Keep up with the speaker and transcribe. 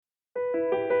It's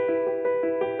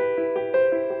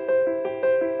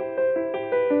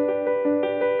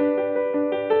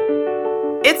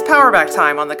Powerback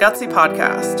time on the Gutsy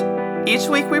Podcast. Each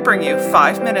week we bring you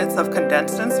 5 minutes of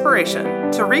condensed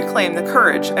inspiration to reclaim the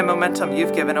courage and momentum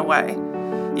you've given away.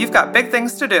 You've got big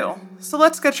things to do, so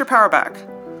let's get your power back.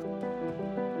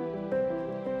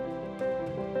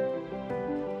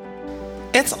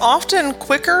 It's often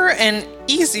quicker and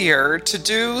easier to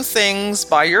do things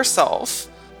by yourself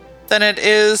than it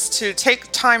is to take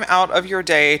time out of your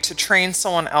day to train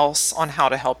someone else on how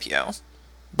to help you.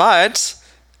 But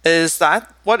is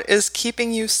that what is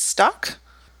keeping you stuck?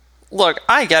 Look,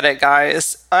 I get it,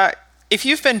 guys. If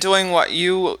you've been doing what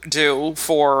you do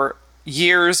for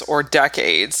years or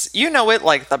decades, you know it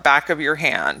like the back of your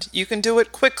hand. You can do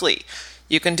it quickly.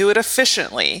 You can do it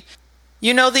efficiently.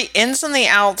 You know the ins and the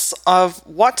outs of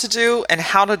what to do and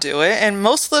how to do it. And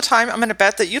most of the time, I'm going to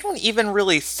bet that you don't even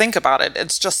really think about it.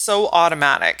 It's just so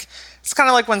automatic. It's kind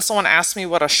of like when someone asks me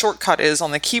what a shortcut is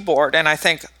on the keyboard, and I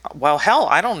think, well, hell,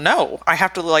 I don't know. I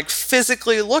have to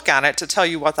physically look at it to tell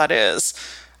you what that is.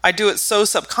 I do it so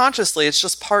subconsciously. It's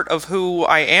just part of who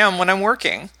I am when I'm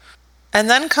working. And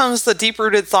then comes the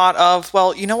deep-rooted thought of,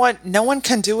 well, you know what? No one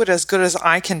can do it as good as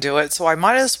I can do it, so I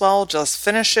might as well just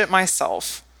finish it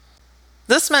myself.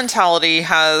 This mentality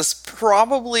has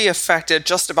probably affected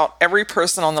just about every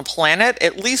person on the planet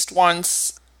at least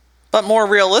once. But more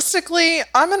realistically,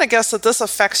 I'm going to guess that this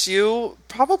affects you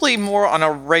probably more on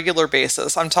a regular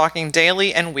basis. I'm talking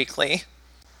daily and weekly.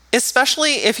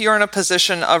 Especially if you're in a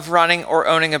position of running or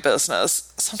owning a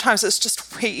business. Sometimes it's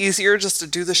just way easier just to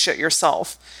do the shit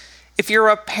yourself. If you're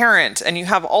a parent and you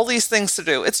have all these things to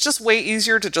do, it's just way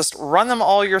easier to just run them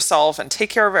all yourself and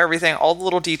take care of everything, all the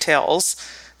little details,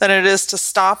 than it is to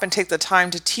stop and take the time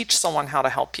to teach someone how to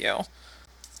help you.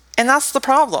 And that's the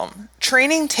problem.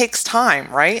 Training takes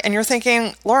time, right? And you're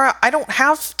thinking, Laura, I don't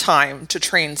have time to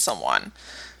train someone.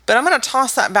 But I'm going to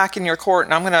toss that back in your court,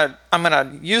 and I'm going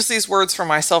to use these words for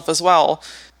myself as well.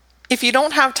 If you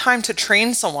don't have time to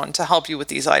train someone to help you with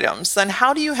these items, then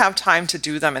how do you have time to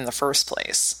do them in the first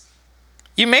place?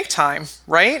 You make time,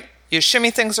 right? You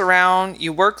shimmy things around,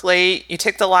 you work late, you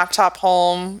take the laptop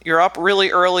home, you're up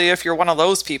really early if you're one of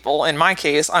those people. In my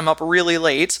case, I'm up really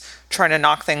late trying to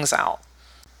knock things out.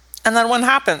 And then what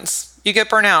happens? You get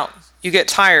burnt out, you get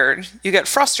tired, you get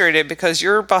frustrated because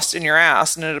you're busting your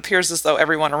ass and it appears as though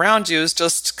everyone around you is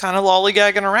just kind of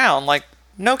lollygagging around like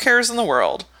no cares in the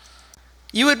world.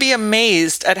 You would be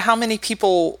amazed at how many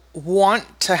people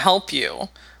want to help you,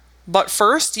 but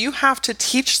first you have to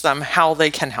teach them how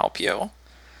they can help you.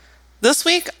 This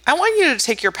week, I want you to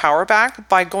take your power back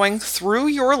by going through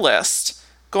your list,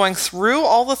 going through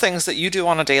all the things that you do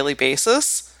on a daily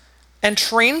basis, and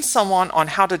train someone on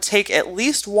how to take at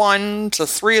least 1 to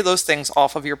 3 of those things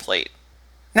off of your plate.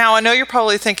 Now, I know you're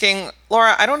probably thinking,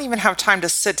 Laura, I don't even have time to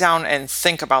sit down and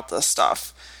think about this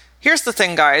stuff. Here's the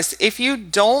thing, guys. If you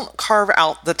don't carve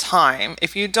out the time,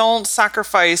 if you don't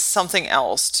sacrifice something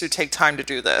else to take time to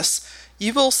do this,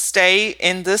 you will stay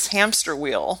in this hamster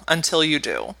wheel until you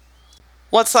do.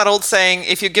 What's that old saying?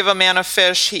 If you give a man a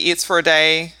fish, he eats for a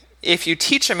day. If you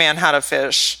teach a man how to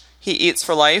fish, he eats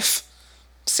for life.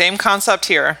 Same concept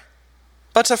here.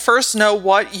 But to first know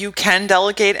what you can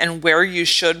delegate and where you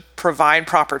should provide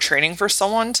proper training for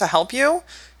someone to help you,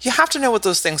 you have to know what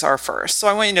those things are first. So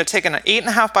I want you to take an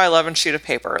 8.5 by 11 sheet of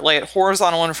paper, lay it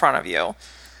horizontal in front of you.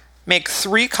 Make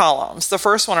 3 columns. The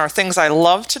first one are things I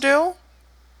love to do.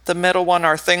 The middle one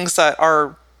are things that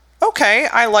are okay,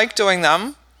 I like doing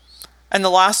them. And the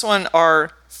last one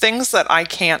are things that I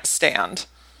can't stand.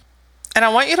 And I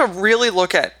want you to really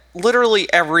look at literally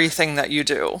everything that you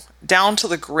do, down to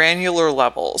the granular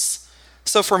levels.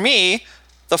 So for me,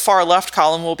 the far left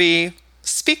column will be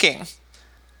speaking.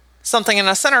 Something in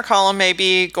a center column may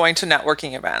be going to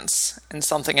networking events. And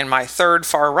something in my third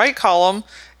far right column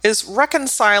is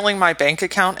reconciling my bank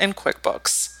account in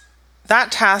QuickBooks. That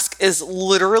task is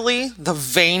literally the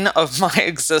vein of my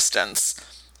existence.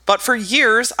 But for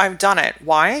years, I've done it.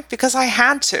 Why? Because I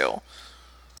had to.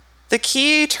 The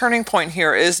key turning point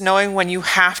here is knowing when you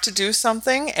have to do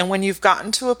something and when you've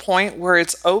gotten to a point where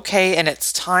it's okay and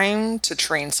it's time to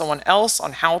train someone else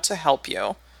on how to help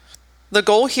you. The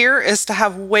goal here is to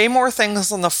have way more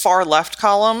things on the far left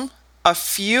column, a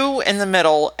few in the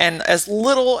middle, and as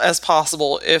little as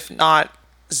possible, if not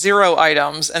 0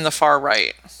 items in the far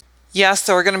right. Yes,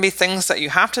 there are going to be things that you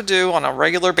have to do on a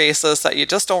regular basis that you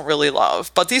just don't really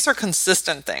love, but these are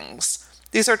consistent things.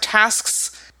 These are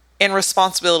tasks and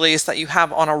responsibilities that you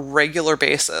have on a regular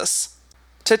basis.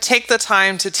 To take the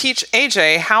time to teach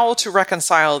AJ how to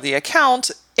reconcile the account,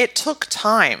 it took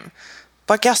time.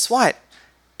 But guess what?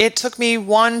 It took me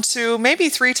 1, 2, maybe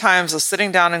 3 times of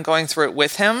sitting down and going through it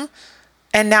with him.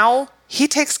 And now he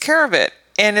takes care of it.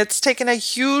 And it's taken a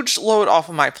huge load off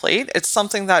of my plate. It's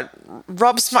something that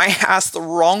rubs my ass the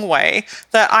wrong way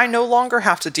that I no longer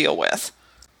have to deal with.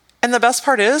 And the best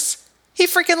part is, he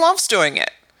freaking loves doing it.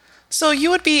 So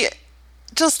you would be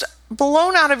just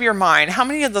blown out of your mind how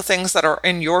many of the things that are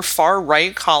in your far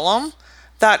right column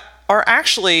that are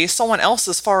actually someone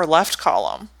else's far left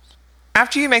column.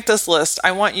 After you make this list,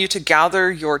 I want you to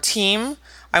gather your team.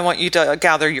 I want you to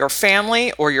gather your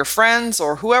family or your friends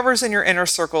or whoever's in your inner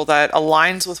circle that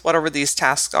aligns with whatever these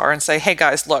tasks are and say, hey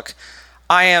guys, look,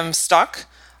 I am stuck.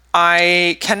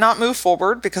 I cannot move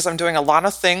forward because I'm doing a lot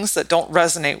of things that don't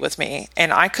resonate with me,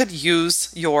 and I could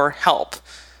use your help.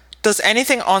 Does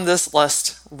anything on this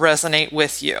list resonate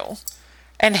with you?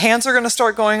 And hands are going to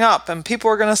start going up and people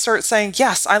are going to start saying,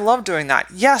 yes, I love doing that.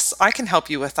 Yes, I can help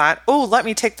you with that. Oh, let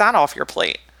me take that off your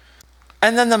plate.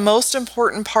 And then the most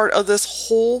important part of this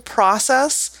whole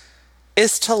process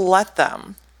is to let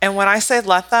them. And when I say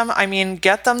let them, I mean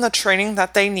get them the training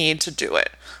that they need to do it.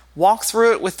 Walk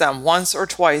through it with them once or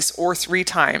twice or 3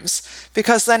 times.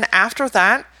 Because then after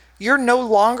that, you're no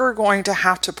longer going to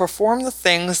have to perform the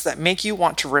things that make you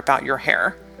want to rip out your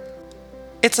hair.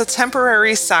 It's a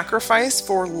temporary sacrifice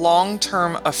for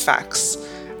long-term effects.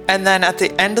 And then at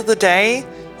the end of the day,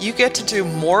 you get to do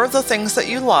more of the things that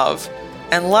you love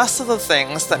and less of the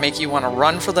things that make you want to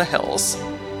run for the hills.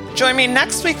 Join me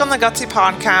next week on the Gutsy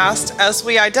Podcast as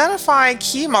we identify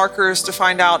key markers to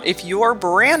find out if your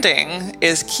branding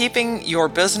is keeping your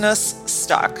business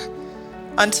stuck.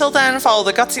 Until then, follow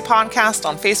the Gutsy Podcast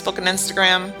on Facebook and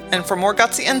Instagram. And for more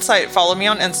Gutsy insight, follow me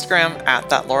on Instagram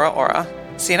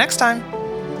 @thatlauraora. See you next time.